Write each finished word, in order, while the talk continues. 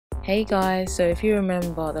Hey guys, so if you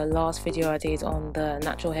remember the last video I did on the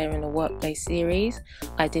natural hair in the workplace series,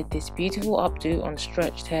 I did this beautiful updo on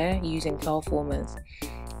stretched hair using curl formers.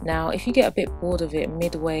 Now if you get a bit bored of it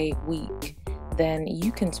midway week, then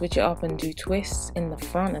you can switch it up and do twists in the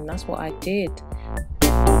front, and that's what I did.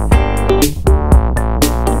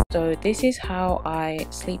 So this is how I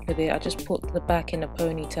sleep with it. I just put the back in a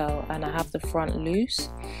ponytail and I have the front loose.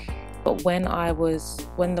 But when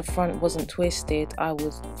the front wasn't twisted, I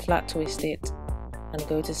would flat twist it and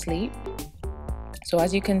go to sleep. So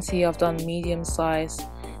as you can see, I've done medium size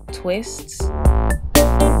twists.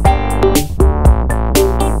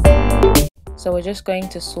 So we're just going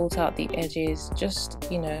to sort out the edges, just,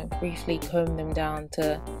 briefly comb them down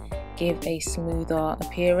to give a smoother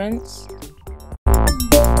appearance.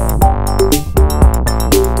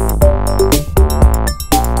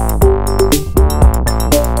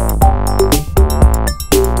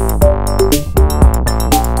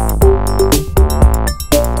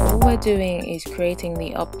 Doing is creating the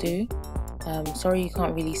updo. Sorry you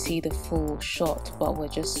can't really see the full shot, but we're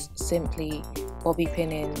just simply bobby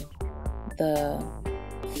pinning the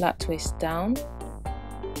flat twist down.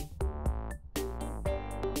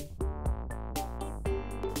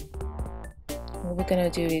 What we're going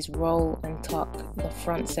to do is roll and tuck the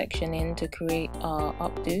front section in to create our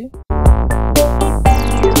updo.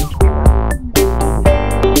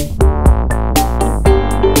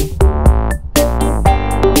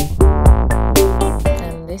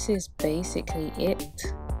 This is basically it.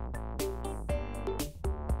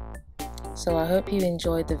 So I hope you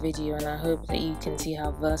enjoyed the video, and I hope that you can see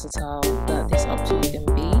how versatile that this updo can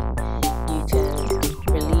be. You can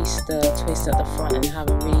release the twist at the front and have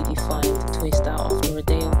a really defined twist out after a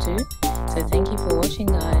day or two. So thank you for watching,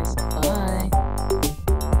 guys. Bye.